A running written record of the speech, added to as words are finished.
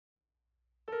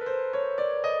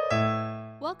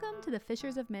Welcome to the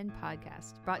Fishers of Men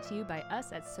podcast, brought to you by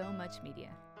us at So Much Media.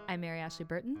 I'm Mary Ashley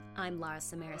Burton. I'm Lara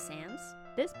Samara Sands.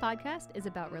 This podcast is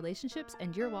about relationships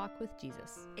and your walk with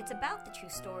Jesus. It's about the true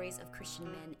stories of Christian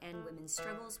men and women's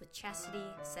struggles with chastity,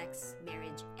 sex,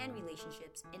 marriage, and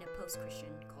relationships in a post-Christian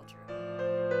culture.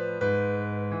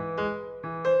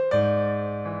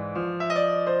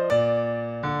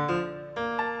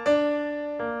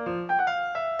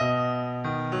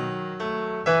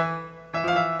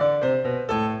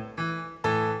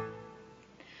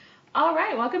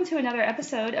 Welcome to another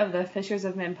episode of the Fishers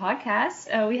of Men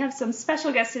podcast. We have some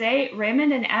special guests today,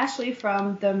 Raymond and Ashley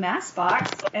from the Mass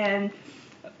Box, and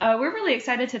we're really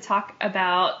excited to talk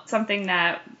about something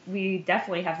that we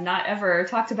definitely have not ever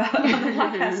talked about on the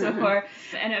podcast before,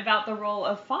 and about the role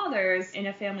of fathers in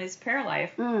a family's prayer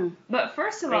life. But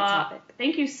first of all,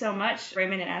 thank you so much,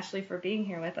 Raymond and Ashley, for being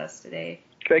here with us today.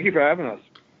 Thank you for having us.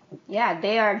 Yeah,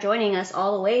 they are joining us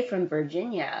all the way from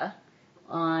Virginia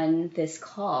on this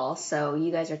call, so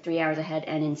you guys are 3 hours ahead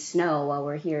and in snow while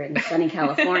we're here in sunny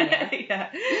California. Yeah,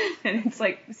 and it's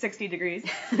like 60 degrees.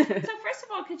 So first of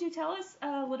all, could you tell us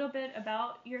a little bit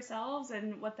about yourselves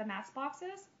and what the Mass Box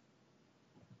is?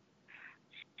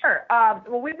 Sure.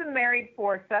 Well, we've been married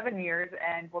for 7 years,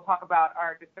 and we'll talk about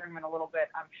our discernment a little bit,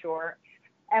 I'm sure.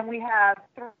 And we have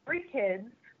 3 kids,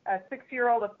 a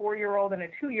 6-year-old, a 4-year-old, and a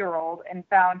 2-year-old, and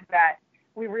found that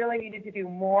we really needed to do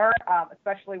more,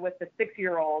 especially with the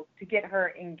 6-year-old, to get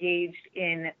her engaged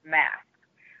in Mass.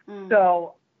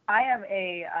 So I am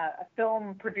a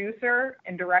film producer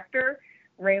and director.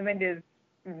 Raymond is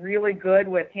really good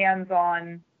with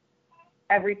hands-on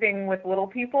everything with little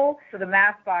people. So the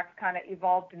Mass Box kind of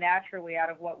evolved naturally out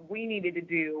of what we needed to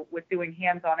do with doing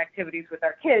hands-on activities with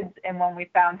our kids. And when we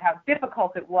found how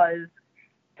difficult it was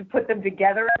to put them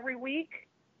together every week,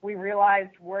 we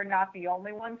realized we're not the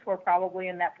only ones who are probably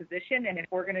in that position, and if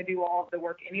we're going to do all of the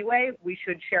work anyway, we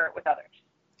should share it with others.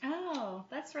 Oh,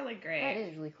 that's really great. That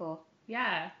is really cool.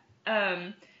 Yeah.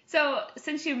 So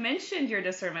since you mentioned your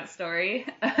discernment story,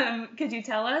 could you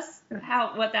tell us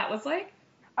what that was like?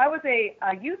 I was a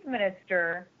youth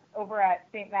minister over at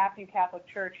St. Matthew Catholic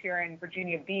Church here in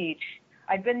Virginia Beach.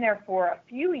 I'd been there for a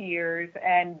few years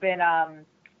and been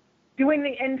doing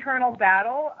the internal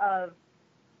battle of,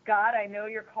 God, I know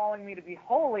you're calling me to be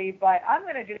holy, but I'm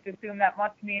going to just assume that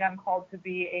must mean I'm called to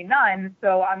be a nun,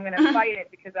 so I'm going to fight it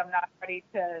because I'm not ready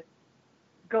to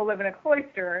go live in a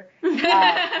cloister. But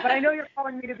I know you're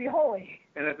calling me to be holy.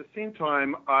 And at the same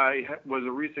time, I was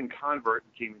a recent convert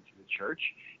and came into the church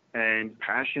and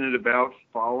passionate about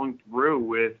following through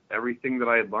with everything that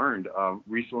I had learned.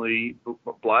 Recently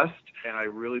blessed, and I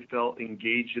really felt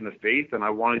engaged in the faith, and I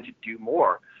wanted to do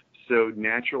more. So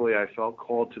naturally, I felt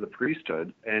called to the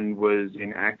priesthood and was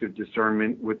in active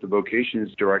discernment with the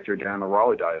vocations director down in the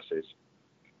Raleigh Diocese.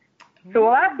 So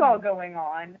while that's all going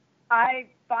on, I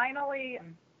finally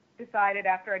decided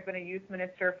after I'd been a youth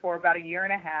minister for about 1.5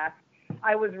 years,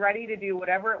 I was ready to do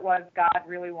whatever it was God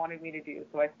really wanted me to do.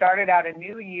 So I started out a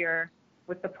new year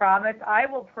with the promise, I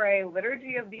will pray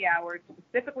Liturgy of the Hours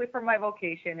specifically for my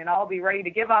vocation, and I'll be ready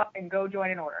to give up and go join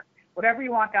an order. Whatever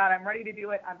you want, God, I'm ready to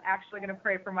do it. I'm actually going to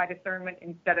pray for my discernment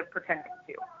instead of pretending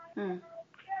to.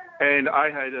 And I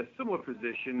had a similar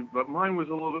position, but mine was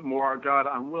a little bit more, God,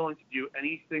 I'm willing to do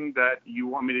anything that you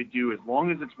want me to do as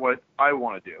long as it's what I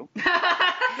want to do.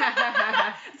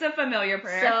 It's a familiar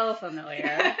prayer. So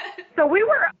familiar. So we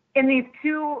were in these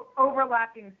 2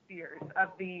 overlapping spheres of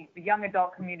the young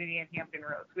adult community in Hampton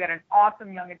Roads. We had an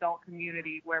awesome young adult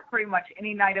community where pretty much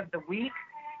any night of the week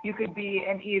you could be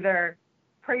in either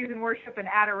praise and worship and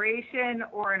adoration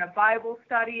or in a Bible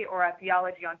study or at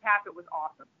Theology on Tap. It was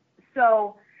awesome.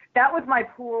 So that was my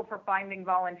pool for finding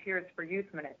volunteers for youth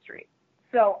ministry.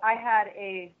 So I had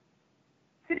a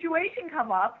situation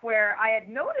come up where I had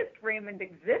noticed Raymond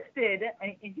existed,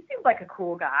 and he seemed like a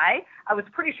cool guy. I was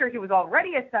pretty sure he was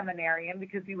already a seminarian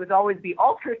because he was always the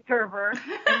altar server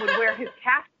and would wear his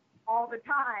cassock all the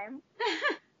time.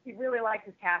 He really liked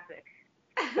his cassock.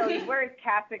 So he'd wear his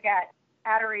cassock at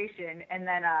adoration and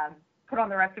then put on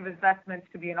the rest of his vestments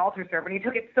to be an altar server. And he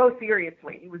took it so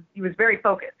seriously. He was very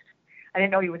focused. I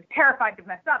didn't know he was terrified to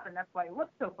mess up, and that's why he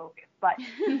looked so focused, but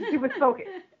he was focused.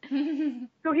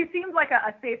 So he seemed like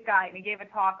a safe guy, and he gave a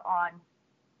talk on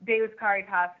Deus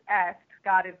Caritas Est,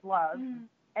 God is Love,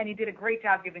 and he did a great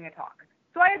job giving a talk.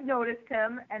 So I had noticed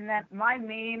him, and then my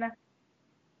main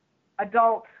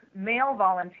adult male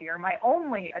volunteer, my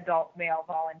only adult male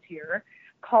volunteer,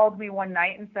 called me one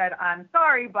night and said, I'm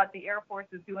sorry, but the Air Force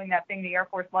is doing that thing the Air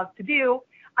Force loves to do.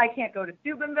 I can't go to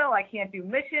Steubenville, I can't do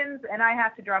missions, and I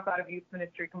have to drop out of youth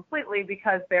ministry completely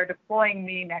because they're deploying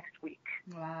me next week.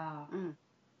 Wow.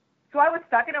 So I was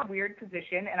stuck in a weird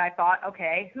position, and I thought,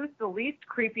 okay, who's the least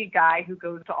creepy guy who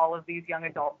goes to all of these young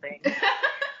adult things?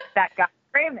 That guy,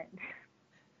 Raymond.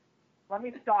 Let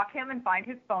me stalk him and find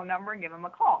his phone number and give him a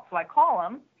call. So I call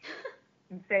him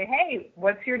and say, hey,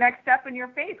 what's your next step in your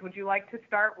faith? Would you like to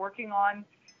start working on,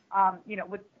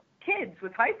 with kids,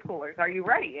 with high schoolers? Are you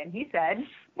ready? And he said,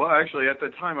 well, actually, at the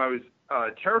time I was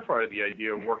terrified of the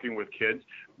idea of working with kids,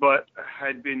 but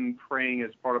had been praying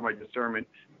as part of my discernment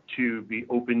to be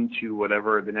open to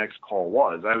whatever the next call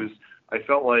was. I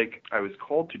felt like I was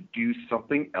called to do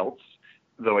something else,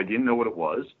 though I didn't know what it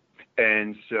was.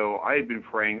 And so I had been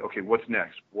praying, okay, what's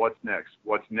next? What's next?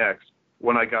 What's next?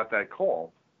 When I got that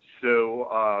call.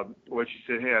 So when she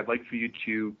said, hey, I'd like for you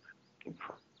to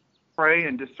pray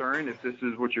and discern if this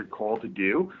is what you're called to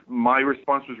do, my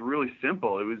response was really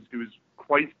simple. It was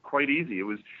quite easy. It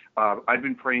was, I've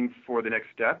been praying for the next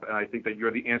step, and I think that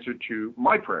you're the answer to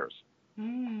my prayers.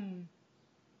 Mm.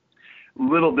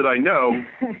 Little did I know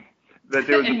that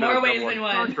there was in more ways than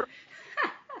one.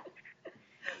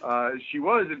 She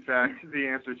was, in fact, the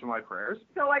answer to my prayers.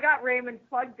 So I got Raymond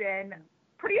plugged in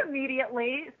pretty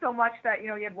immediately, so much that, he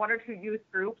had one or two youth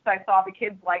groups. I saw the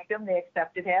kids liked him. They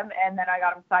accepted him. And then I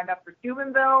got him signed up for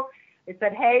Steubenville. They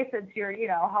said, hey, since you're,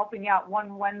 helping out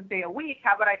one Wednesday a week,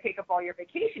 how about I take up all your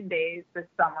vacation days this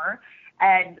summer?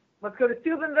 And let's go to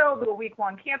Steubenville, do a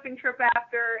week-long camping trip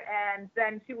after, and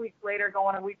then 2 weeks later go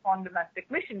on a week-long domestic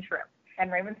mission trip.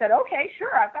 And Raymond said, okay,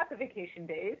 sure, I've got the vacation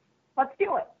days. Let's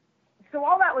do it. So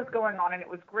all that was going on, and it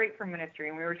was great for ministry.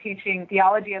 And we were teaching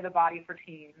theology of the body for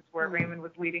teens, where Raymond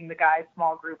was leading the guys'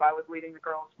 small group. I was leading the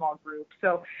girls' small group.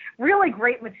 So really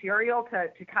great material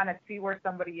to kind of see where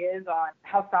somebody is on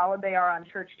how solid they are on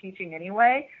church teaching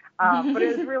anyway. But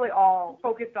it was really all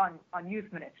focused on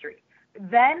youth ministry.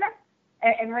 Then,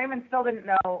 and Raymond still didn't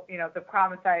know, the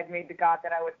promise I had made to God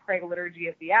that I would pray liturgy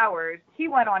of the hours. He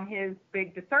went on his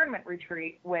big discernment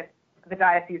retreat with the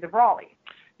Diocese of Raleigh.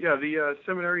 Yeah, the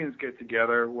seminarians get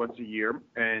together once a year,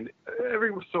 and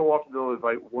every so often they'll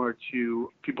invite one or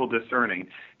two people discerning.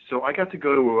 So I got to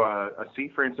go to a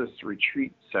St. Francis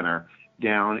retreat center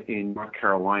down in North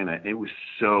Carolina, and it was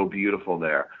so beautiful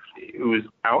there. It was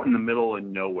out in the middle of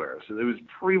nowhere, so there was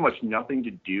pretty much nothing to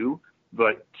do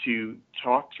but to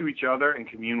talk to each other and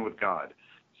commune with God.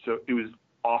 So it was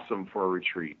awesome for a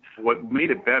retreat. What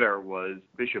made it better was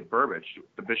Bishop Burbidge,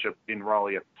 the bishop in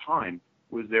Raleigh at the time,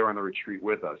 was there on the retreat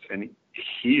with us, and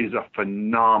he is a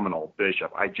phenomenal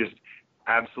bishop. I just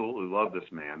absolutely love this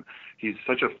man. He's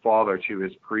such a father to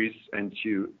his priests and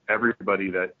to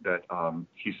everybody that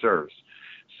he serves.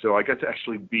 So I got to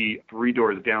actually be 3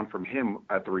 doors down from him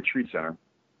at the retreat center.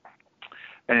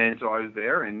 And so I was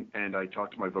there, and I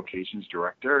talked to my vocations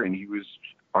director, and he was,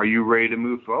 are you ready to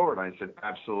move forward? And I said,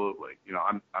 absolutely.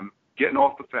 I'm getting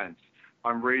off the fence.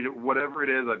 I'm ready to, whatever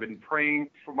it is, I've been praying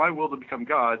for my will to become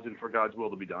God's and for God's will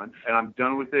to be done. And I'm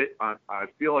done with it. I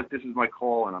feel like this is my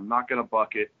call, and I'm not going to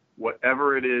buck it.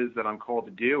 Whatever it is that I'm called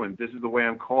to do, and this is the way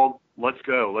I'm called, let's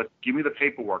go. Let's give me the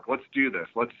paperwork. Let's do this.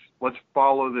 Let's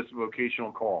follow this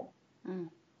vocational call. Mm.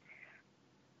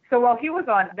 So while he was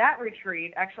on that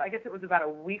retreat, actually, I guess it was about a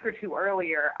week or two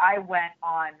earlier, I went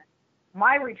on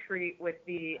my retreat with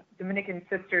the Dominican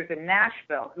sisters in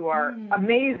Nashville, who are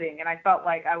amazing, and I felt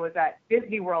like I was at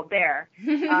Disney World there.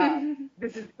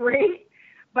 This is great,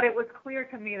 but it was clear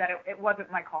to me that it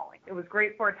wasn't my calling. It was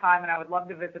great for a time, and I would love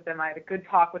to visit them. I had a good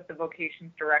talk with the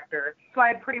vocations director. So I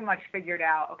had pretty much figured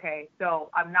out, okay, so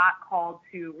I'm not called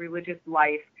to religious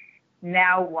life.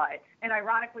 Now what? And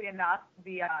ironically enough,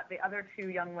 the other 2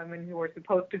 young women who were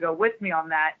supposed to go with me on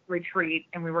that retreat,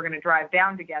 and we were going to drive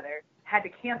down together, had to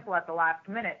cancel at the last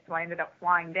minute, so I ended up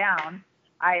flying down.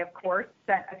 I, of course,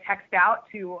 sent a text out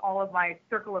to all of my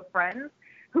circle of friends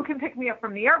who can pick me up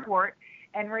from the airport,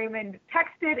 and Raymond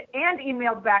texted and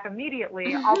emailed back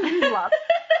immediately, I'll pick you up.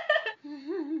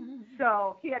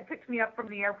 So he had picked me up from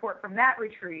the airport from that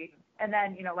retreat, and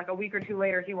then, like a week or 2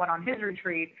 later, he went on his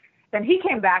retreat. Then he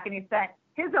came back and he sent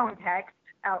his own text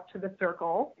out to the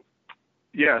circle.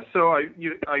 Yeah, so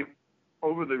I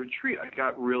over the retreat, I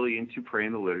got really into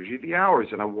praying the liturgy of the hours,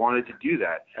 and I wanted to do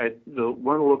that. At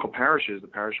one of the local parishes, the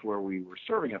parish where we were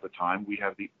serving at the time, we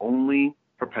have the only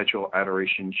perpetual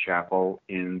adoration chapel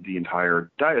in the entire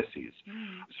diocese.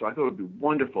 So I thought it would be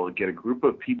wonderful to get a group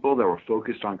of people that were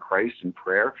focused on Christ and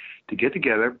prayer to get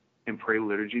together and pray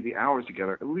liturgy of the hours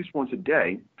together at least once a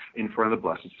day in front of the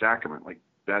Blessed Sacrament. Like,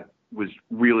 that was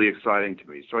really exciting to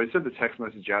me. So I sent the text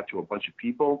message out to a bunch of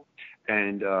people,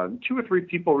 and 2 or 3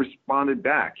 people responded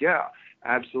back. Yeah,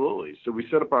 absolutely. So we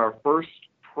set up our first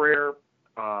prayer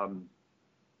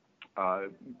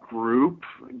group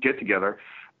get-together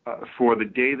for the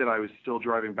day that I was still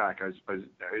driving back. It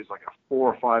was like a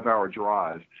 4 or 5 hour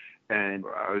drive, and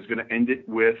I was going to end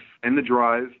the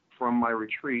drive from my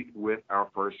retreat with our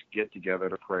first get together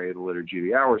to pray the Liturgy of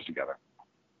the Hours together.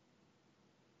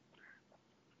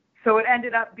 So it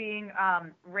ended up being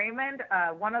Raymond,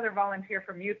 one other volunteer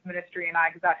from youth ministry, and I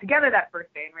got together that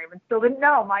first day, and Raymond still didn't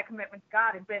know my commitment to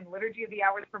God had been Liturgy of the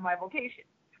Hours for my vocation.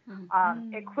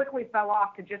 It quickly fell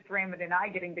off to just Raymond and I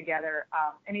getting together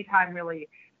anytime really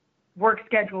work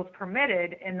schedules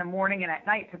permitted in the morning and at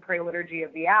night to pray Liturgy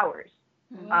of the Hours.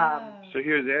 So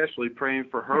here's Ashley praying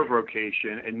for her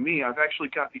vocation, and me, I've actually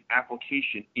got the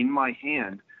application in my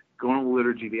hand going to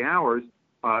Liturgy of the Hours.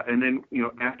 And then,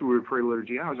 after we would pray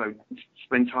Liturgy Hours, I would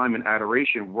spend time in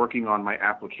adoration working on my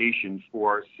application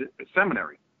for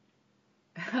seminary.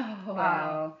 Oh,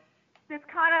 wow. This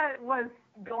kind of was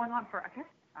going on for,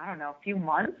 I don't know, a few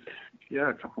months. Yeah,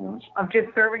 a couple months. Of just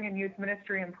serving in youth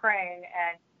ministry and praying.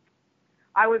 And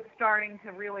I was starting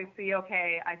to really see,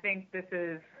 okay, I think this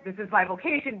is my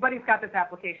vocation, but he's got this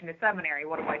application to seminary.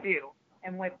 What do I do?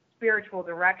 And with spiritual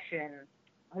direction,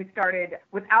 we started,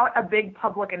 without a big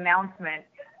public announcement,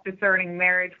 discerning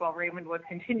marriage while Raymond was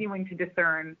continuing to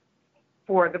discern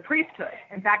for the priesthood.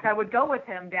 In fact, I would go with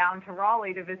him down to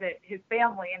Raleigh to visit his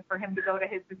family and for him to go to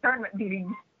his discernment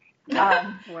meetings.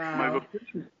 Wow.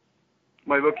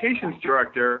 My vocations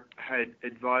director had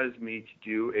advised me to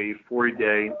do a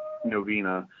 40-day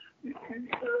novena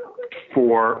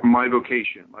for my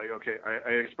vocation. Like, okay, I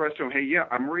expressed to him, hey, yeah,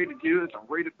 I'm ready to do this. I'm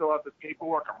ready to fill out the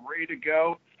paperwork. I'm ready to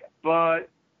go. But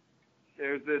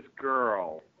there's this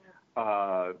girl.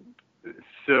 So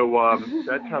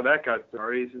that's how that got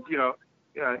started. He says,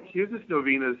 here's this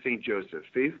novena of St. Joseph.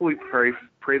 Faithfully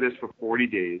pray this for 40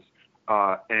 days,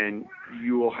 and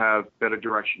you will have better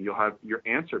direction. You'll have your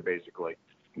answer, basically.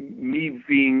 Me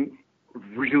being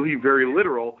really very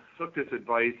literal, took this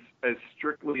advice as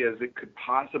strictly as it could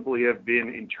possibly have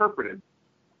been interpreted.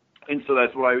 And so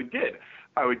that's what I did.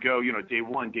 I would go, day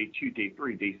 1, day 2, day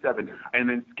 3, day 7, and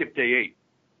then skip day 8.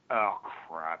 Oh,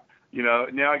 crap.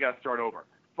 Now I got to start over.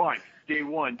 Fine. Day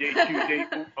 1, day 2, day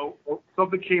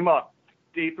something came up.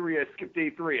 Day 3, I skipped day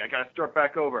 3. I got to start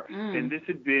back over. And this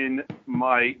had been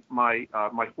my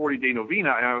 40-day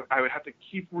novena, and I would have to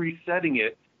keep resetting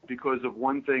it because of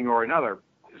one thing or another.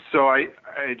 So I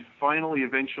had finally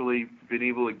eventually been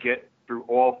able to get through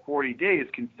all 40 days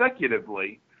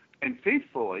consecutively and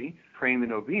faithfully praying the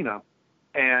novena.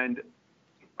 And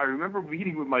I remember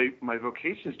meeting with my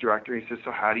vocations director. He says,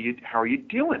 so how are you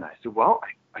doing? I said, well,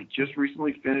 I just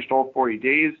recently finished all 40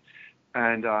 days,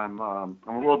 and I'm a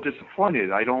little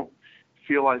disappointed. I don't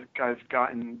feel like I've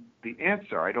gotten the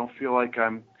answer. I don't feel like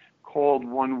I'm called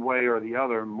one way or the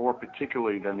other, more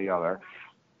particularly than the other.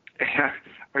 And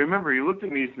I remember he looked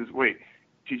at me and says, wait,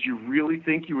 did you really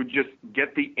think you would just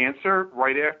get the answer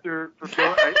right after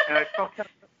fulfilling? And I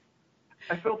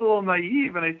felt a little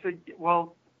naive, and I said,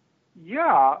 well,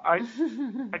 yeah, I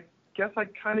guess I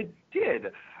kind of did.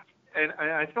 And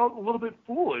I felt a little bit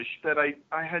foolish that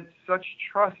I had such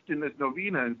trust in this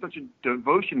novena and such a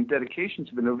devotion and dedication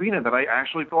to the novena that I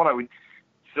actually thought I would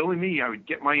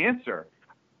get my answer.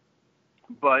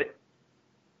 But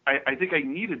I think I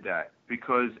needed that,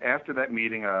 because after that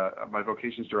meeting, my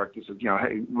vocations director said,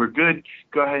 hey, we're good.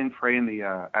 Go ahead and pray in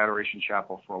the Adoration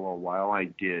Chapel for a little while. I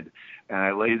did. And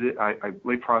I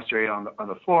lay prostrate on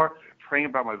the floor, praying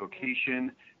about my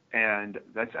vocation, and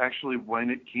that's actually when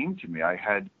it came to me.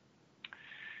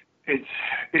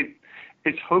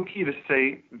 It's hokey to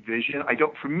say vision.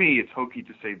 For me, it's hokey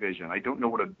to say vision. I don't know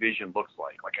what a vision looks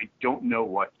like. Like, I don't know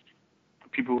what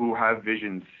people who have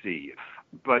visions see.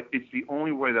 But it's the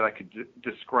only way that I could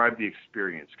describe the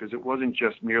experience, because it wasn't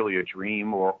just merely a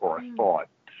dream or a thought.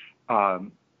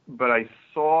 But I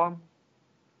saw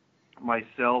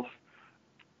myself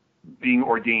being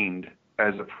ordained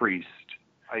as a priest.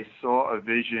 I saw a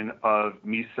vision of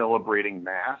me celebrating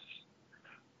Mass,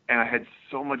 and I had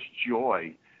so much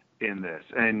joy in this.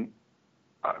 And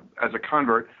as a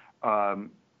convert,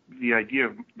 the idea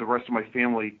of the rest of my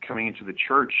family coming into the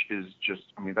church is just,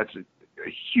 that's a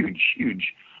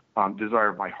huge desire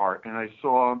of my heart. And I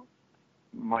saw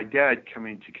my dad come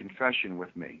into confession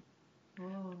with me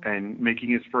and making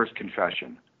his first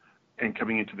confession and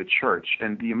coming into the church.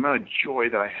 And the amount of joy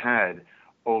that I had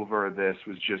over this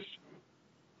was just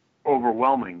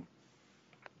overwhelming.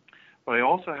 But I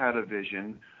also had a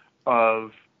vision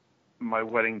of my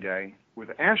wedding day with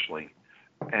Ashley.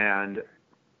 And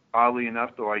oddly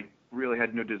enough, though I really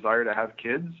had no desire to have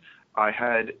kids, I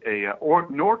had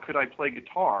nor could I play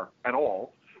guitar at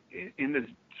all in this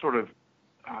sort of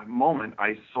moment,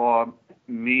 I saw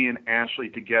me and Ashley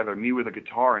together, me with a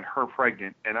guitar and her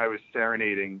pregnant, and I was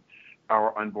serenading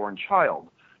our unborn child.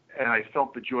 And I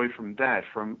felt the joy from that,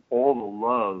 from all the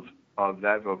love of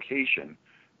that vocation.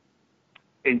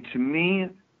 And to me,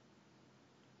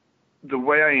 the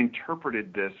way I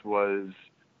interpreted this was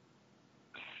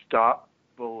stop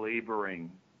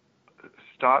belaboring,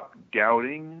 stop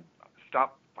doubting,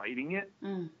 stop fighting it.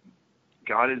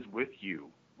 God is with you.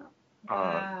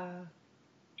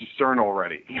 Discern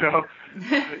already, you know.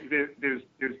 There's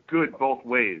good both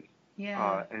ways.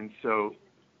 Yeah. And so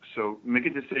make a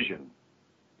decision.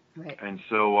 Right. And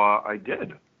so I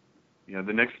did. You know,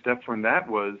 the next step from that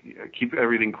was keep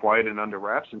everything quiet and under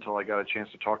wraps until I got a chance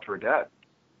to talk to her dad.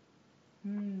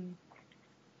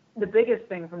 The biggest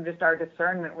thing from just our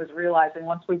discernment was realizing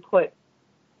once we put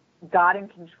God in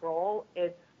control,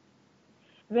 it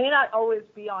may not always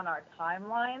be on our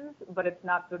timelines, but it's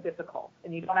not so difficult.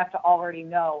 And you don't have to already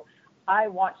know, I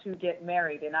want to get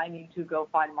married and I need to go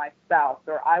find my spouse,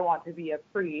 or I want to be a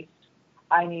priest,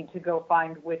 I need to go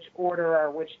find which order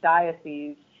or which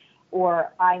diocese,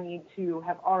 or I need to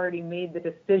have already made the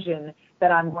decision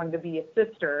that I'm going to be a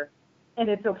sister. And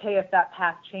it's okay if that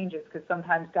path changes, because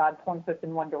sometimes God points us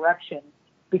in one direction,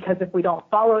 because if we don't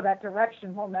follow that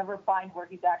direction, we'll never find where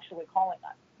he's actually calling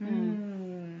us.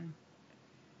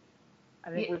 I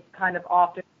think we've kind of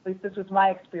often, at least this was my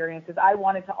experience, is I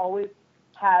wanted to always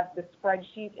have the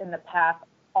spreadsheet and the path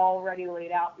already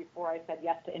laid out before I said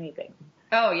yes to anything.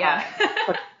 Oh, yeah.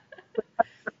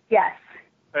 Yes.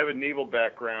 I have a naval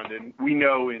background, and we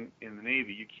know in the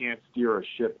Navy you can't steer a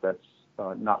ship that's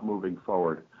not moving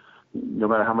forward. No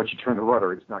matter how much you turn the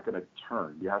rudder, it's not going to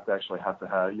turn. You have to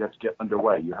get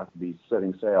underway. You have to be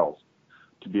setting sails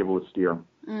to be able to steer.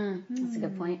 That's a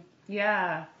good point.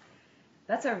 Yeah.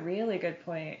 That's a really good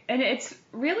point. And it's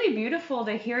really beautiful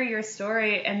to hear your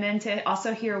story and then to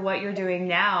also hear what you're doing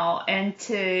now and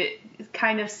to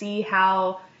kind of see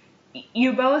how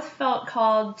you both felt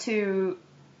called to,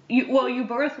 you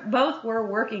both were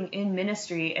working in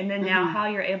ministry, and then now how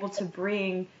you're able to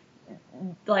bring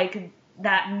like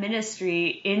that ministry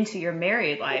into your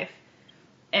married life.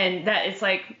 And that it's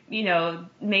like, you know,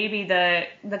 maybe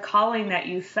the calling that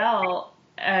you felt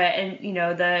and, you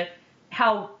know,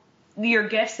 how your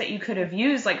gifts that you could have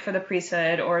used like for the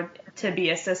priesthood or to be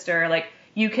a sister, like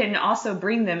you can also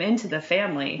bring them into the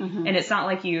family. And it's not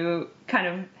like you kind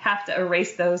of have to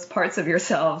erase those parts of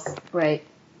yourselves. Right.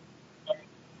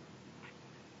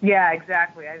 Yeah,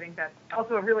 exactly. I think that's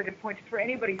also a really good point for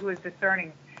anybody who is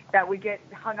discerning, that we get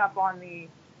hung up on the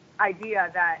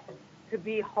idea that to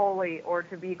be holy or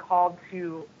to be called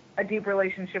to a deep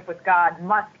relationship with God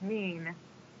must mean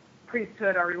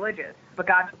priesthood or religious. But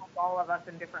God calls all of us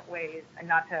in different ways, and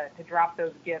not to drop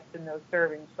those gifts and those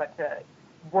servings, but to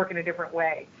work in a different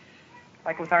way,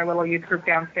 like with our little youth group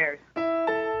downstairs.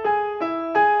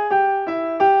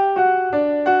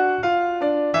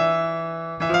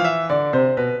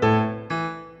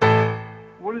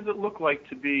 What does it look like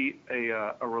to be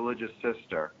a religious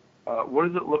sister? What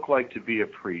does it look like to be a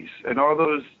priest? And are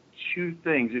those two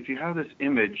things, if you have this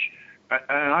image,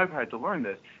 and I've had to learn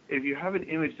this, if you have an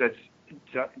image that's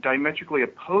diametrically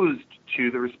opposed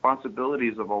to the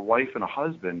responsibilities of a wife and a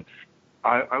husband,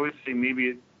 I would say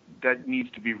maybe that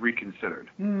needs to be reconsidered.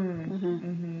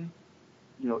 You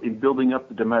know, in building up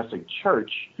the domestic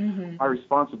church, our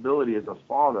responsibility as a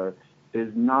father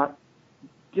is not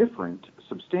different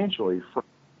substantially from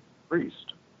a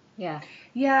priest. Yeah.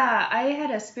 Yeah, I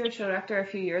had a spiritual director a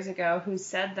few years ago who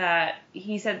said that,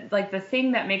 he said, like, the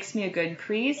thing that makes me a good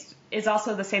priest is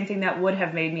also the same thing that would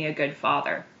have made me a good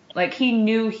father. Like, he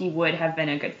knew he would have been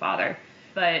a good father,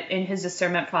 but in his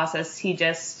discernment process, he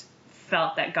just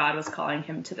felt that God was calling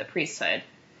him to the priesthood.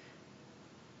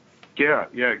 Yeah,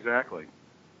 exactly.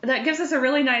 That gives us a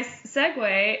really nice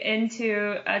segue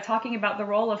into talking about the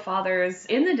role of fathers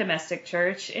in the domestic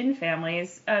church, in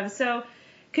families. So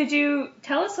could you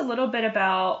tell us a little bit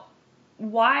about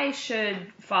why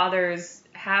should fathers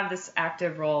have this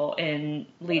active role in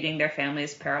leading their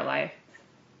family's prayer life?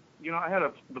 You know, I had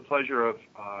the pleasure of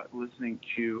listening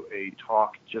to a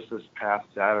talk just this past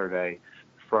Saturday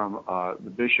from the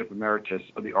Bishop Emeritus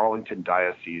of the Arlington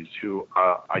Diocese, who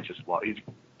I just love. He's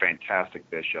a fantastic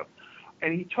bishop.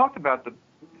 And he talked about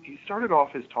he started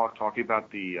off his talk talking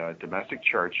about the domestic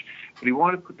church, but he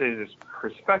wanted to put that in his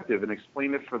perspective and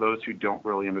explain it for those who don't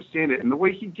really understand it. And the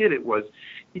way he did it was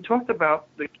he talked about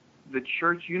the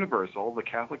church universal, the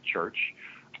Catholic Church,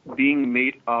 being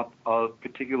made up of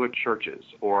particular churches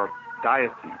or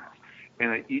dioceses,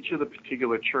 and that each of the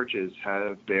particular churches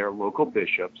have their local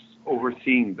bishops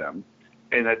overseeing them,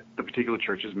 and that the particular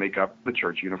churches make up the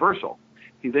Church Universal.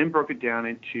 He then broke it down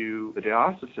into the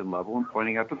diocesan level and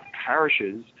pointing out that the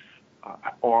parishes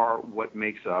are what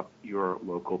makes up your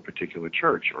local particular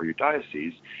church or your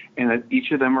diocese, and that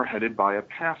each of them are headed by a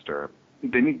pastor.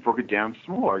 Then he broke it down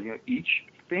smaller. Each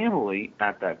family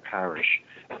at that parish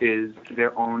is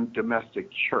their own domestic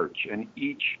church, and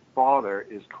each father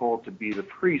is called to be the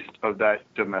priest of that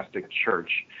domestic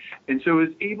church. And so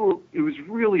it was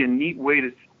really a neat way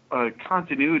to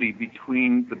continuity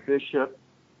between the bishop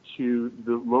to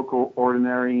the local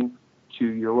ordinary, to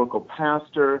your local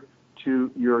pastor,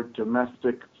 to your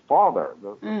domestic father,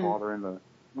 the father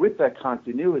with that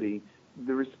continuity,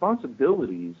 the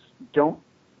responsibilities don't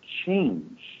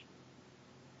change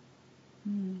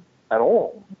at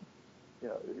all.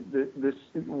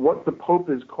 What the Pope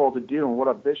is called to do and what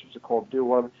our bishops are called to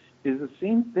do is the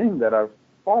same thing that our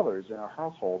fathers in our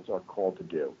households are called to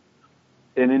do,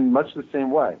 and in much the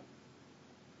same way.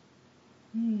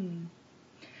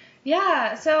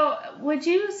 Yeah, so would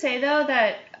you say, though,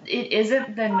 that it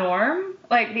isn't the norm?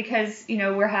 Like, because,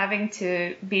 we're having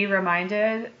to be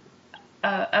reminded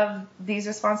of these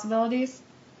responsibilities?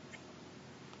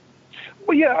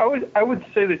 Well, yeah, I would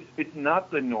say that it's not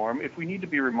the norm. If we need to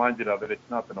be reminded of it, it's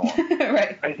not the norm.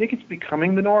 Right. I think it's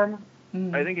becoming the norm.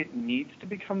 I think it needs to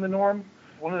become the norm.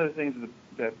 One of the things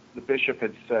that the Bishop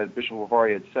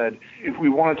Lavari had said, if we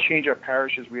want to change our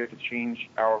parishes, we have to change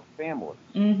our families.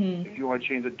 If you want to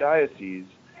change the diocese,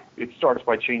 it starts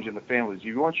by changing the families. If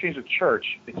you want to change the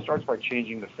church, it starts by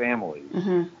changing the families.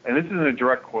 And this isn't a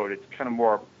direct quote. It's kind of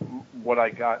more what I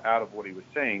got out of what he was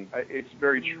saying. It's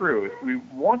very true. If we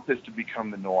want this to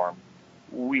become the norm,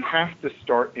 we have to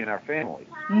start in our families.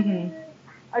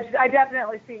 I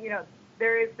definitely see,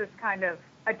 there is this kind of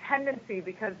a tendency,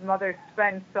 because mothers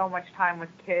spend so much time with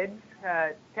kids,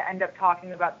 to end up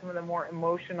talking about some of the more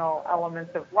emotional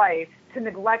elements of life, to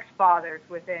neglect fathers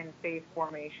within faith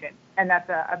formation. And that's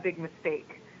a big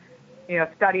mistake.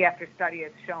 Study after study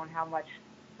has shown how much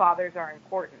fathers are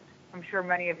important. I'm sure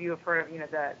many of you have heard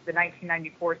of, the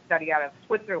 1994 study out of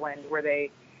Switzerland, where they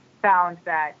found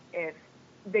that if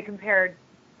they compared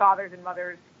fathers and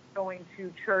mothers going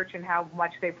to church and how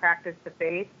much they practice the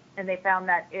faith, and they found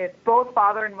that if both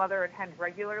father and mother attend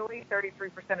regularly,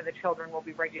 33% of the children will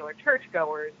be regular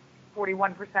churchgoers,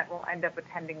 41% will end up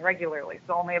attending regularly.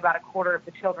 So only about a quarter of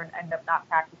the children end up not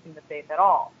practicing the faith at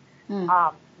all.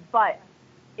 But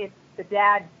if the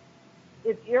dad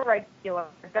is irregular,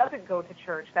 doesn't go to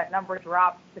church, that number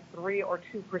drops to 3 or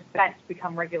 2%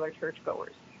 become regular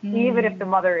churchgoers, even if the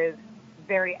mother is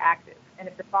very active. And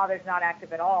if the father's not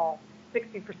active at all,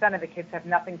 60% of the kids have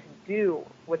nothing to do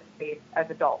with faith as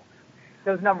adults.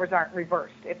 Those numbers aren't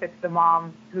reversed. If it's the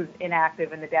mom who's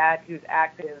inactive and the dad who's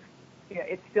active,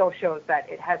 it still shows that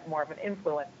it has more of an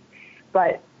influence.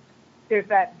 But there's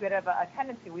that bit of a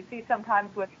tendency. We see sometimes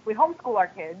we homeschool our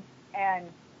kids, and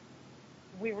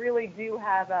we really do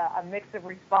have a mix of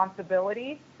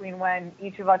responsibility between when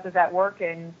each of us is at work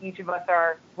and each of us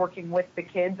are working with the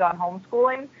kids on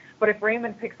homeschooling. But if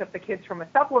Raymond picks up the kids from a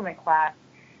supplement class,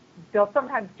 they'll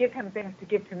sometimes give him things to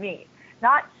give to me.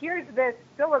 Not, here's this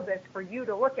syllabus for you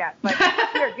to look at, but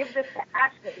here, give this to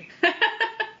Ashley.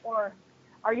 Or,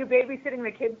 are you babysitting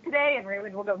the kids today? And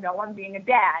Raymond will go, no, I'm being a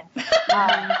dad.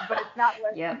 But it's not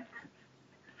what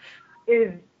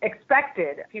is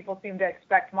expected. People seem to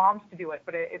expect moms to do it,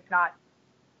 but it's not.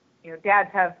 Dads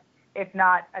have, if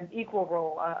not an equal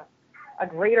role, a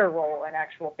greater role in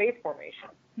actual faith formation.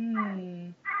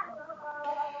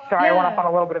 Sorry, I went off on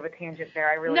a little bit of a tangent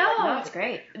there. That's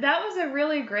great. That was a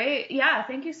really great,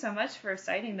 thank you so much for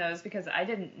citing those, because I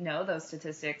didn't know those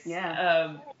statistics.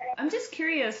 I'm just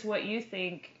curious what you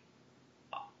think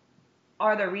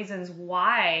are the reasons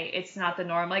why it's not the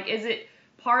norm. Like, is it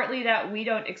partly that we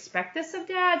don't expect this of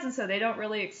dads, and so they don't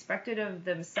really expect it of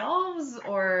themselves,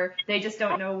 or they just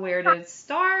don't know where to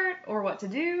start or what to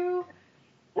do?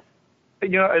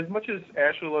 As much as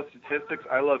Ashley loves statistics,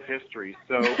 I love history.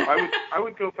 So I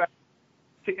would go back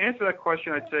to answer that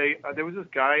question. I'd say there was this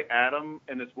guy Adam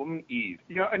and this woman Eve.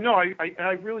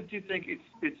 I really do think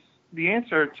it's the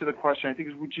answer to the question. I think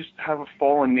is we just have a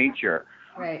fallen nature.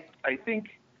 Right. I think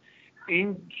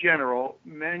in general,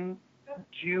 men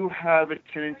do have a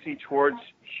tendency towards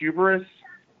hubris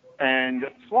and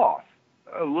sloth,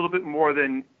 a little bit more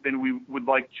than we would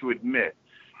like to admit,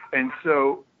 and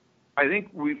so I think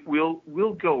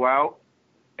we'll go out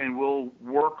and we'll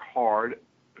work hard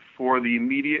for the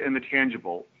immediate and the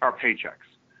tangible, our paychecks,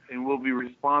 and we'll be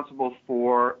responsible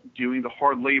for doing the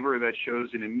hard labor that shows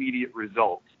an immediate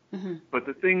result. But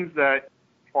the things that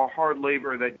are hard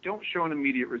labor that don't show an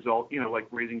immediate result, like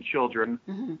raising children,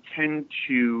 tend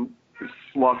to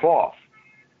slough off.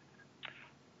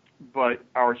 but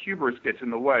our hubris gets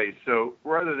in the way. So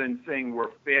rather than saying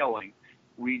we're failing,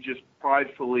 we just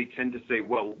pridefully tend to say,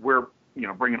 well, we're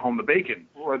bringing home the bacon,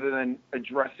 rather than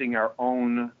addressing our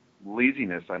own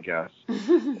laziness, I guess.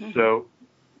 So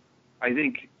I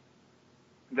think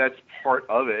that's part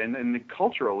of it. And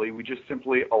culturally, we just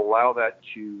simply allow that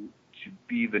to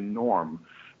be the norm.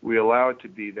 We allow it to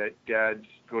be that dads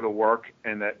go to work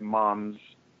and that moms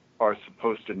are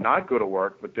supposed to not go to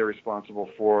work, but they're responsible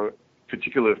for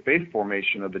particular faith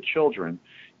formation of the children,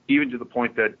 even to the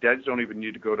point that dads don't even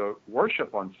need to go to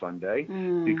worship on Sunday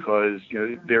because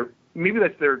maybe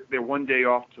that's their one day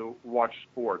off to watch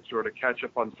sports or to catch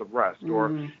up on some rest, or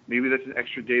maybe that's an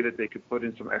extra day that they could put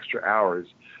in some extra hours.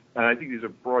 And I think these are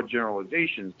broad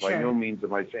generalizations. By no means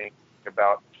am I saying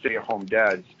about stay-at-home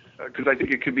dads, because I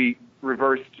think it could be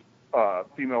reversed.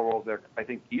 Female roles there, I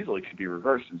think, easily could be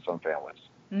reversed in some families.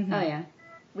 Mm-hmm. Oh, yeah.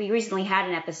 We recently had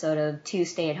an episode of 2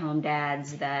 stay-at-home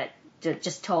dads that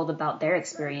just told about their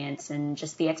experience and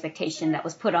just the expectation that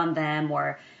was put on them,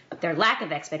 or their lack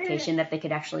of expectation that they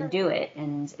could actually do it.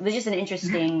 And it was just an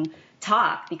interesting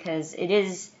talk, because it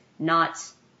is not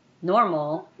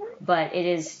normal, but it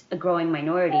is a growing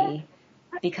minority,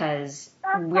 because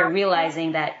we're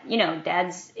realizing that,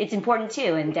 dads, it's important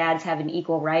too, and dads have an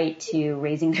equal right to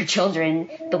raising their children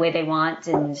the way they want,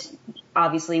 and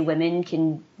obviously women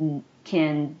can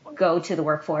go to the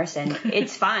workforce and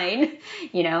it's fine,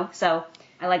 so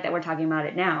I like that we're talking about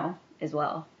it now as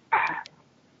well.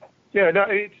 Yeah, no,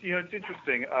 it's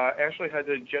interesting. Ashley had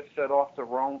to jet set off to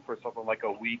Rome for something like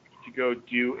a week to go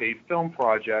do a film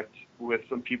project with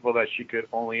some people that she could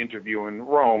only interview in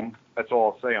Rome. That's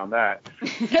all I'll say on that.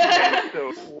 And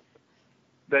so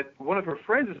that one of her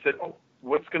friends had said, "Oh,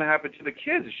 what's going to happen to the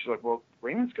kids?" And she's like, "Well,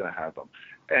 Raymond's going to have them."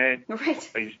 And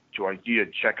do I need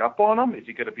to check up on him? Is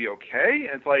he going to be okay?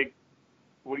 And it's like,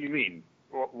 what do you mean?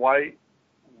 Why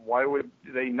would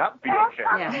they not be okay?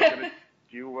 Yeah. I'm going to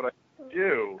do what I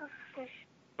do.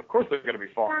 Of course they're going to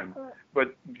be fine.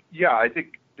 But, yeah, I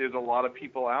think there's a lot of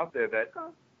people out there that,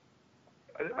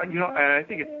 and I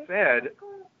think it's sad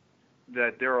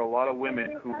that there are a lot of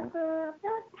women who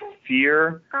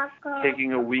fear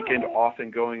taking a weekend off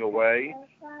and going away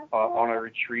on a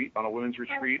retreat, on a women's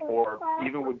retreat, or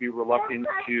even would be reluctant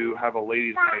to have a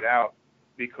ladies' night out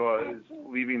because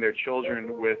leaving their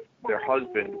children with their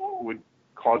husband would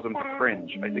cause them to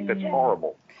cringe. I think that's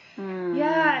horrible.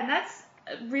 Yeah, and that's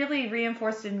really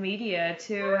reinforced in media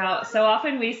too, how so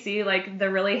often we see like the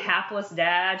really hapless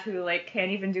dad who like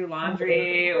can't even do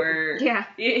laundry, or he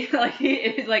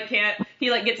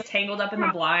gets tangled up in the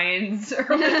blinds or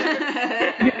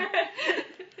whatever.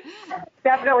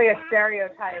 Definitely a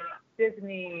stereotype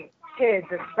Disney kids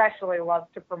especially love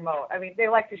to promote. I mean, they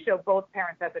like to show both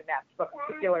parents as inept, but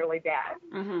particularly dad.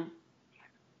 Mm-hmm.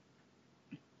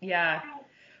 Yeah.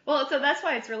 Well, so that's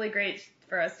why it's really great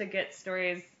for us to get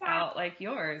stories out like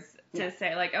yours to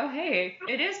say like, oh, hey,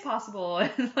 it is possible.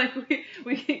 And like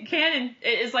we can, and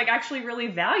it is like actually really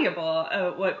valuable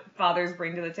what fathers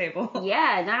bring to the table.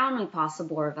 Yeah, not only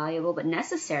possible or valuable, but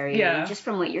necessary. Yeah. Just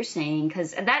from what you're saying,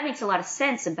 because that makes a lot of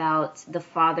sense about the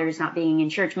fathers not being in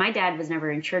church. My dad was never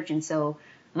in church, and so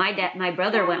my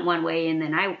brother went one way, and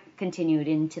then I continued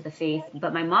into the faith.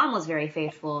 But my mom was very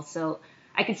faithful, so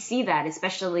I could see that,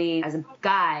 especially as a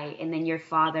guy, and then your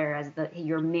father as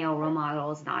your male role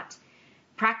model is not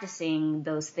practicing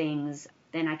those things,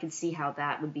 then I could see how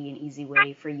that would be an easy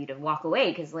way for you to walk away,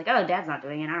 because like, oh, dad's not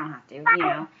doing it, I don't have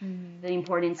to, The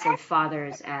importance of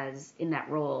fathers as in that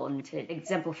role and to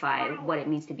exemplify what it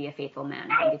means to be a faithful man.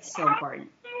 I think it's so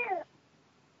important.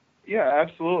 Yeah,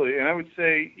 absolutely. And I would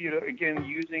say, again,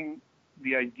 using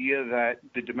the idea that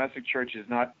the domestic church is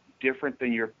not different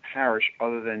than your parish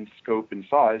other than scope and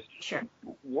size. Sure.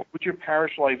 What would your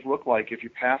parish life look like if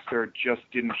your pastor just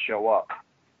didn't show up?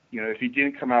 If he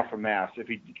didn't come out for Mass, if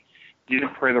he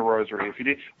didn't pray the rosary, if he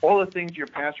did all the things your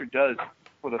pastor does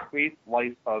for the faith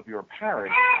life of your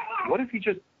parish, what if he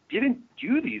just didn't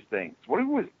do these things? What if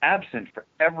he was absent for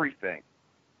everything?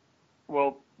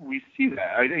 Well, we see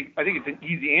that. I think it's an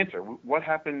easy answer. What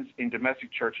happens in domestic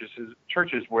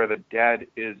churches where the dad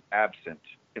is absent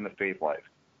in the faith life?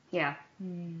 Yeah.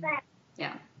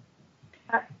 Yeah.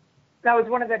 That was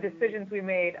one of the decisions we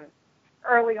made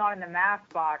early on in the Mass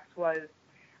box, was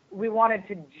we wanted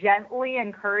to gently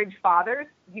encourage fathers.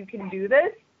 You can do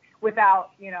this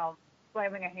without,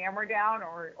 slamming a hammer down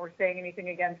or saying anything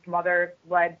against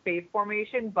mother-led faith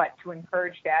formation, but to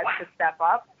encourage dads to step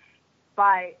up.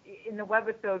 In the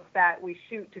webisodes that we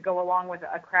shoot to go along with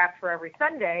a craft for every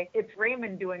Sunday, it's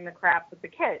Raymond doing the craft with the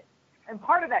kids. And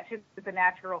part of that just is the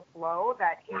natural flow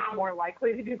that he's more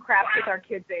likely to do crafts with our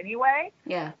kids anyway.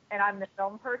 Yeah. And I'm the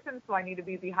film person, so I need to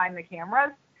be behind the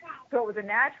cameras. So it was a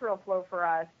natural flow for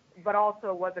us, but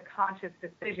also was a conscious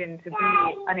decision to be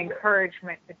an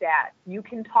encouragement to dads. You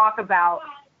can talk about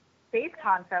faith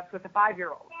concepts with a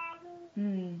 5-year-old.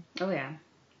 Oh, yeah.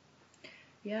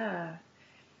 Yeah.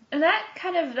 And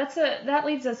that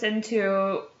leads us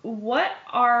into what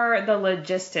are the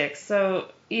logistics. So,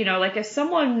 like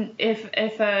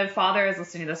if a father is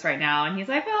listening to this right now and he's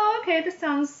like, oh, okay, this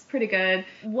sounds pretty good.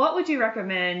 What would you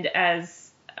recommend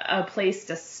as a place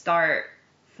to start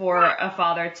for a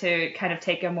father to kind of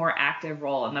take a more active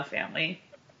role in the family?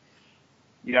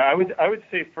 Yeah, I would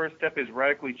say first step is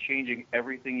radically changing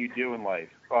everything you do in life.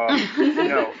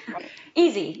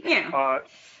 Easy, yeah. I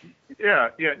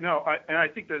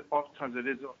think that oftentimes it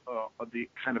is the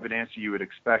kind of an answer you would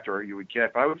expect or you would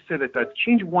get. But I would say that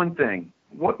change one thing.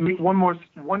 Make one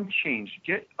change.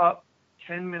 Get up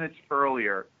 10 minutes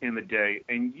earlier in the day,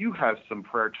 and you have some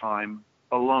prayer time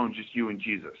alone, just you and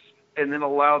Jesus, and then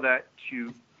allow that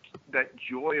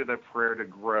joy of that prayer to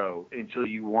grow until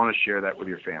you want to share that with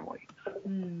your family.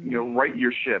 Right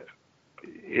your ship,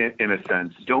 in a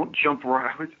sense. Don't jump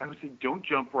right. I would say don't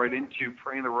jump right into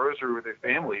praying the rosary with your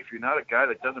family if you're not a guy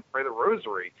that doesn't pray the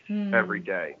rosary every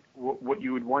day. What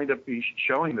you would wind up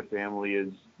showing the family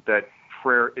is that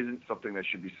prayer isn't something that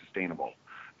should be sustainable.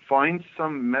 Find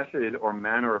some method or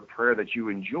manner of prayer that you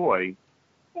enjoy,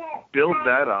 build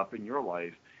that up in your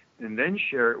life, and then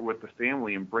share it with the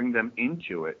family and bring them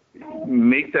into it.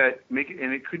 Make it,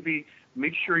 and it could be,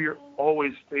 make sure you're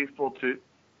always faithful to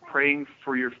praying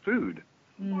for your food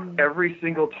every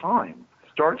single time.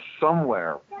 Start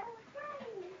somewhere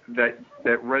that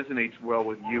resonates well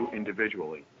with you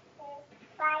individually.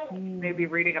 Maybe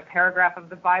reading a paragraph of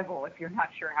the Bible if you're not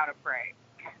sure how to pray.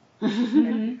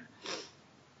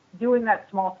 Doing that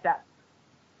small step.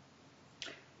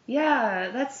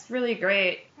 Yeah, that's really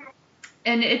great.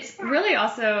 And it's really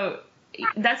also,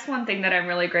 that's one thing that I'm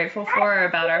really grateful for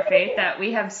about our faith, that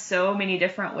we have so many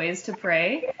different ways to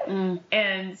pray.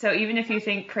 And so even if you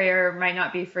think prayer might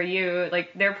not be for you,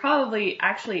 like there probably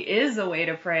actually is a way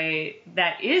to pray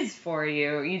that is for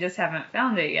you. You just haven't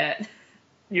found it yet.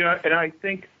 Yeah, and I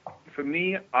think for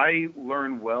me, I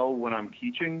learn well when I'm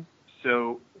teaching.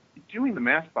 So doing the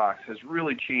Mass Box has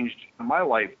really changed my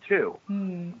life too.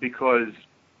 Because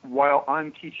while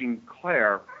I'm teaching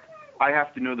Claire, I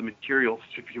have to know the materials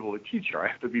to be able to teach her. I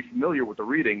have to be familiar with the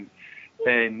readings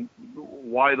and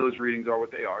why those readings are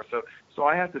what they are. So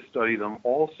I have to study them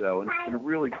also. And it's been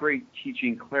really great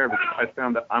teaching Claire because I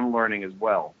found that I'm learning as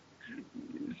well.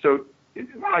 So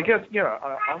I guess,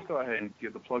 I'll go ahead and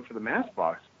give the plug for the Mass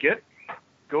Box.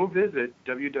 Go visit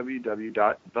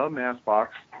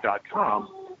www.themassbox.com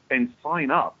and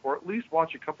sign up, or at least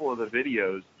watch a couple of the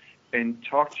videos and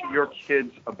talk to your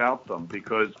kids about them,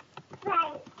 because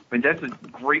that's a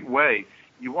great way.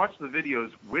 You watch the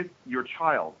videos with your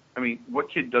child. I mean, what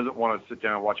kid doesn't want to sit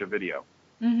down and watch a video?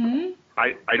 I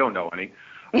don't know any.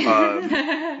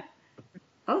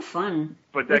 Oh, fun.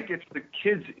 But that gets the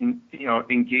kids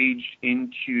engaged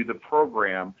into the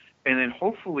program, and then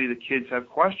hopefully the kids have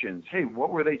questions. Hey,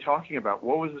 what were they talking about?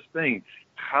 What was this thing?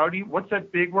 What's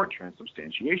that big word?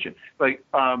 Transubstantiation. Like,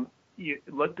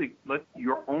 let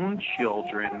your own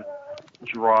children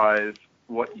drive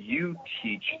what you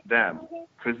teach them,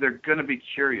 because they're going to be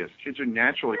curious. Kids are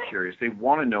naturally curious. They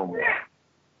want to know more.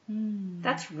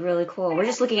 That's really cool. We're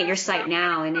just looking at your site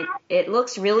now, and it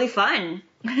looks really fun.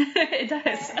 It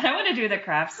does. I want to do the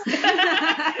crafts.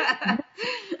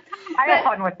 I have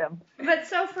fun with them. But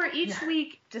so for each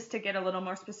week, just to get a little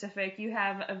more specific, you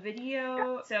have a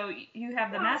video. So you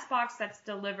have the Mass Box that's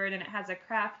delivered and it has a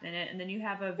craft in it, and then you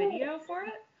have a video for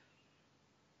it?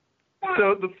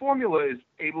 So the formula is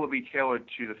able to be tailored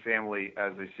to the family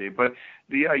as they see, but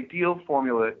the ideal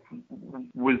formula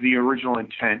was the original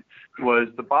intent was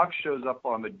the box shows up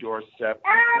on the doorstep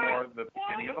for the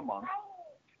beginning of the month,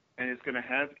 and it's going to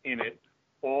have in it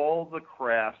all the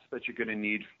crafts that you're going to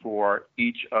need for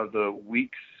each of the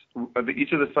weeks,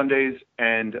 each of the Sundays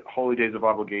and holy days of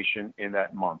obligation in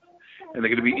that month. And they're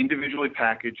going to be individually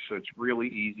packaged, so it's really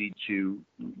easy to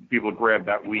be able to grab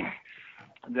that week.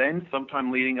 Then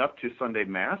sometime leading up to Sunday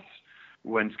Mass,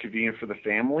 when it's convenient for the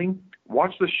family,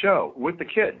 watch the show with the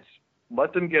kids.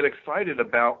 Let them get excited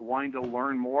about wanting to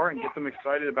learn more and get them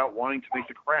excited about wanting to make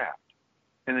the craft.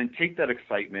 And then take that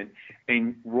excitement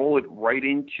and roll it right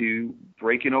into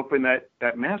breaking open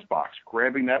that Mass Box,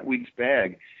 grabbing that week's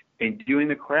bag, and doing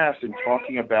the crafts and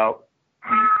talking about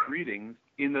readings.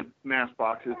 In the Mass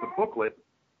Box is the booklet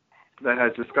that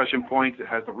has discussion points. It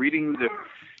has the readings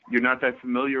you're not that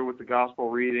familiar with the gospel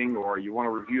reading or you want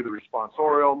to review the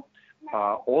responsorial,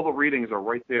 all the readings are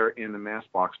right there in the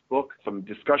MassBox book, some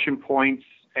discussion points,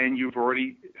 and you've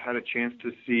already had a chance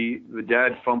to see the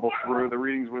dad fumble through the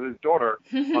readings with his daughter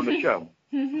on the show.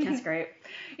 That's great.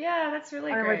 Yeah, that's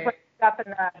really and great. we put stuff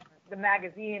in the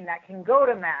magazine that can go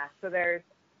to Mass. So there's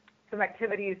some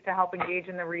activities to help engage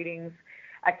in the readings,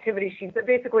 activity sheets that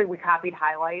basically we copied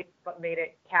highlights but made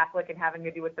it Catholic and having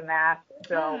to do with the Mass.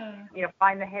 So,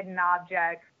 find the hidden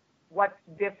objects, what's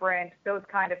different, those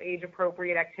kind of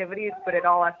age-appropriate activities, but it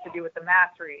all has to do with the Mass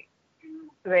reading.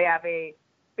 So they have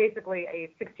basically a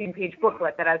 16-page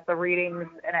booklet that has the readings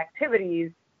and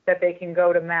activities that they can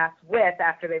go to Mass with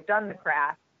after they've done the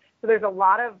craft. So there's a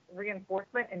lot of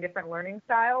reinforcement in different learning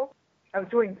styles. I was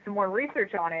doing some more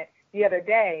research on it the other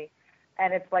day,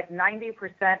 and it's like 90%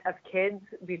 of kids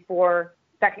before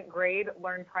second grade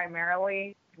learn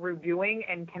primarily through viewing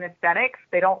and kinesthetics.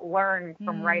 They don't learn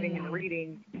from writing and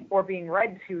reading or being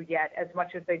read to yet as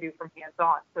much as they do from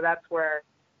hands-on. So that's where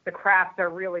the crafts are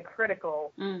really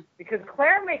critical, because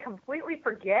Claire may completely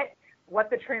forget what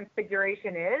the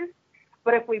Transfiguration is,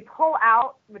 but if we pull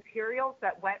out materials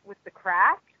that went with the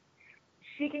craft,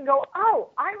 she can go, oh,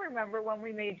 I remember when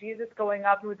we made Jesus going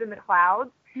up, he was in the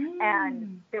clouds,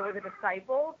 and there were the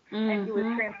disciples, and he was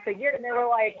transfigured, and they were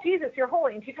like, Jesus, you're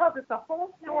holy. And she tells us the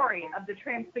whole story of the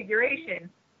Transfiguration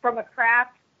from a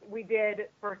craft we did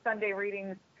for Sunday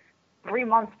readings 3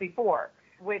 months before,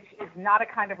 which is not a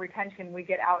kind of retention we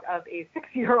get out of a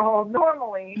 6-year-old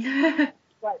normally,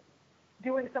 but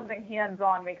doing something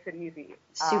hands-on makes it easy.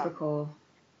 Super cool.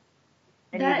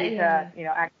 And easy to,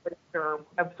 actually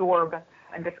absorb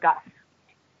and discuss.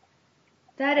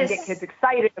 And get kids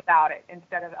excited about it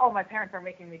instead of, oh, my parents are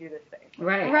making me do this thing.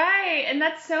 Right. Right. And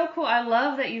that's so cool. I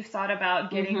love that you've thought about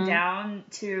getting down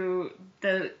to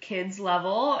the kids'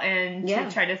 level and to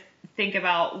try to think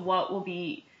about what will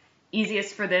be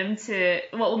easiest for them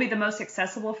what will be the most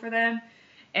accessible for them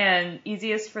and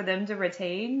easiest for them to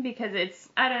retain, because it's,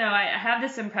 I don't know, I have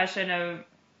this impression of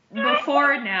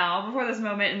before this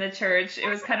moment in the church, it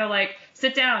was kind of like,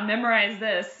 sit down, memorize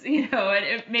this, and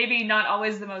it maybe not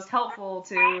always the most helpful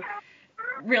to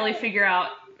really figure out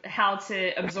how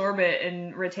to absorb it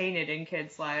and retain it in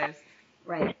kids' lives.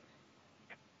 Right.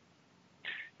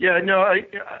 Yeah, no,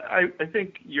 I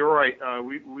think you're right.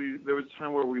 There was a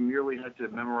time where we merely had to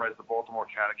memorize the Baltimore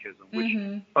Catechism,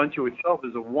 which unto itself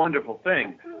is a wonderful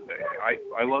thing.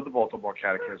 I love the Baltimore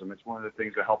Catechism. It's one of the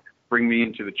things that helped bring me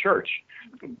into the church.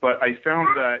 But I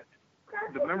found that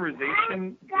the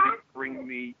memorization didn't bring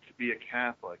me to be a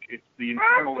Catholic. It's the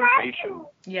internalization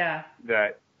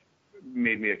that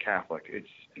made me a Catholic. It's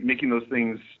making those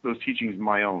teachings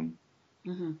my own.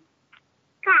 Mm-hmm.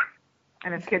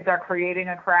 And if kids are creating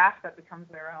a craft that becomes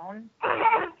their own.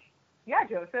 Yeah,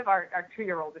 Joseph, our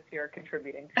 2-year-old is here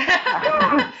contributing. So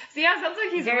yeah, sounds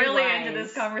like he's Very really wise. into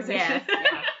this conversation.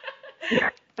 Yeah.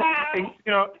 And,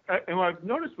 and what I've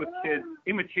noticed with kids,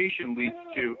 imitation leads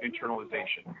to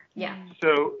internalization. Yeah.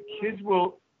 So kids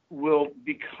will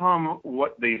become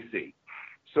what they see.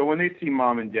 So when they see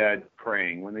mom and dad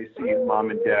praying, when they see mom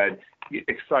and dad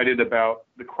excited about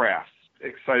the crafts,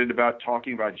 excited about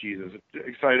talking about Jesus,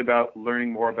 excited about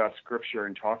learning more about Scripture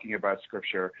and talking about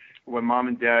Scripture, when mom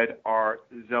and dad are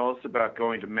zealous about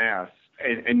going to Mass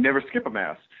and never skip a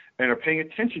Mass and are paying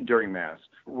attention during Mass,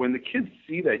 when the kids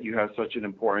see that you have such an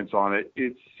importance on it,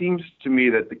 it seems to me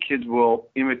that the kids will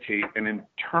imitate and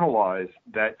internalize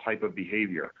that type of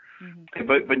behavior,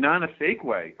 but not in a fake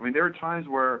way. I mean, there are times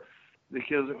where the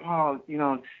kids are,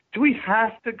 do we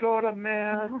have to go to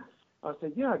Mass? I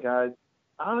say, yeah, guys.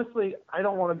 Honestly, I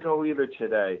don't want to go either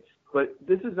today, but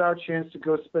this is our chance to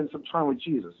go spend some time with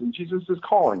Jesus, and Jesus is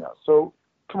calling us. So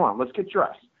come on, let's get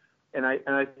dressed. And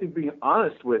I think being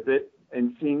honest with it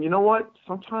and seeing,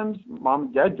 sometimes mom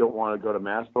and dad don't want to go to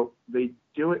Mass, but they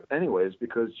do it anyways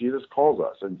because Jesus calls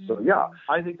us. And so,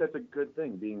 I think that's a good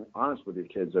thing, being honest with your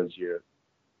kids as you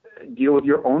deal with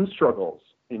your own struggles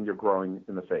in your growing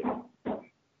in the faith.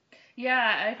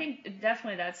 Yeah, I think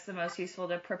definitely that's the most useful,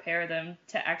 to prepare them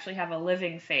to actually have a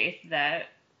living faith that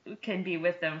can be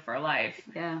with them for life.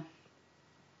 Yeah.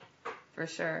 For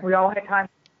sure. We all at times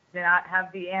do not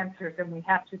have the answers, and we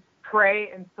have to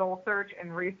pray and soul search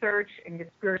and research and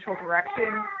get spiritual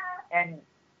direction and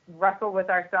wrestle with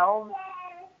ourselves.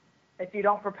 If you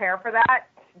don't prepare for that,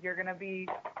 you're going to be,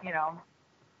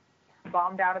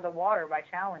 bombed out of the water by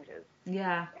challenges.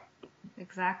 Yeah,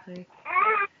 exactly.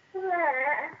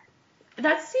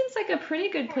 That seems like a pretty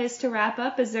good place to wrap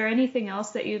up. Is there anything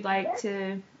else that you'd like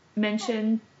to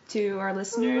mention to our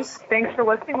listeners? Thanks for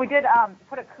listening. We did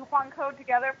put a coupon code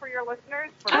together for your listeners.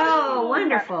 Oh,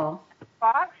 wonderful.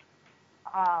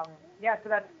 So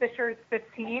that's Fishers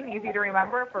 15, easy to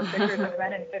remember for Fishers of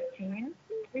Men and 15.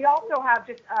 We also have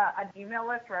just an email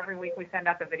list where every week we send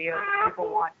out the videos if people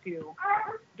want to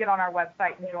get on our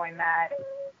website and join that,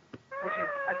 which is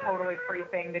a totally free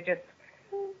thing to just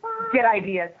get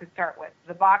ideas to start with.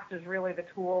 The box is really the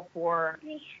tool for,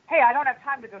 hey, I don't have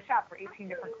time to go shop for 18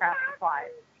 different craft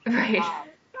supplies. Right.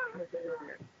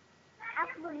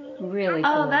 Really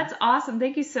cool. Oh, that's awesome.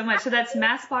 Thank you so much. So that's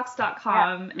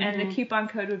massbox.com, and the coupon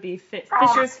code would be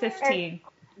Fishers15.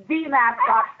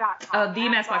 TheMassbox.com. Oh,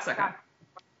 TheMassbox.com.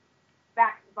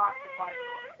 Box supply,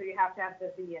 so you have to have the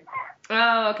V in there.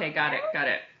 Oh, okay. Got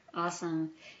it.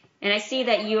 Awesome. And I see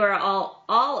that you are all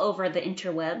over the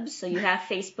interwebs. So you have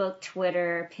Facebook,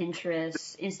 Twitter,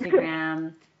 Pinterest,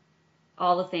 Instagram,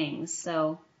 all the things.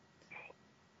 So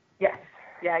yes.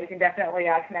 Yeah, you can definitely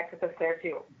connect with us there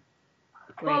too.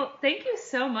 great. Well, thank you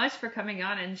so much for coming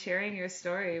on and sharing your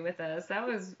story with us. That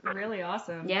was really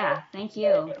awesome. Yeah, thank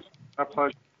you. My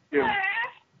pleasure.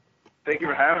 Thank you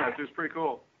for having us. It was pretty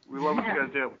cool. We love what you guys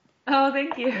do. Oh,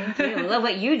 thank you. Thank you. We love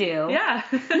what you do. Yeah.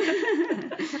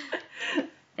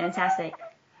 Fantastic.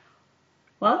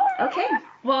 Well, okay.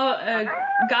 Well,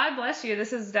 God bless you.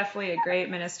 This is definitely a great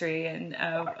ministry, and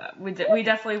we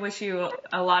definitely wish you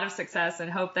a lot of success, and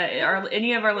hope that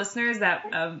any of our listeners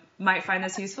that might find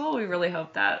this useful, we really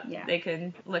hope that they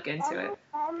can look into it.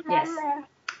 Yes.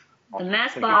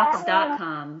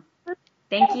 TheMassbox.com.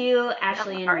 Thank you,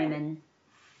 Ashley and Raymond.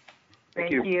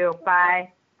 Thank you.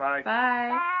 Bye. Bye.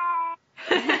 Bye.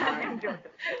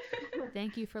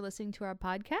 Thank you for listening to our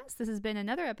podcast. This has been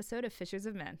another episode of Fishers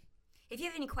of Men. If you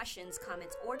have any questions,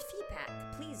 comments, or feedback,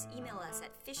 please email us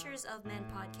at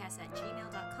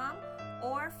fishersofmenpodcast@gmail.com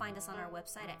or find us on our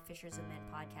website at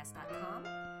fishersofmenpodcast.com.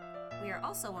 We are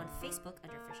also on Facebook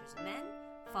under Fishers of Men.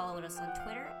 Follow us on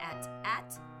Twitter at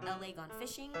LA Gone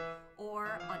Fishing,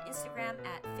 or on Instagram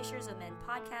at Fishers of Men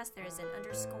Podcast. There is an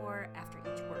underscore after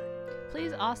each word.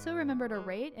 Please also remember to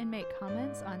rate and make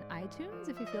comments on iTunes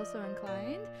if you feel so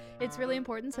inclined. It's really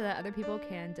important so that other people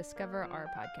can discover our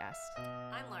podcast.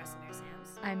 I'm Laura Samir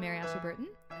Sams. I'm Mary Ashley Burton.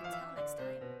 Until next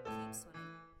time, keep swimming.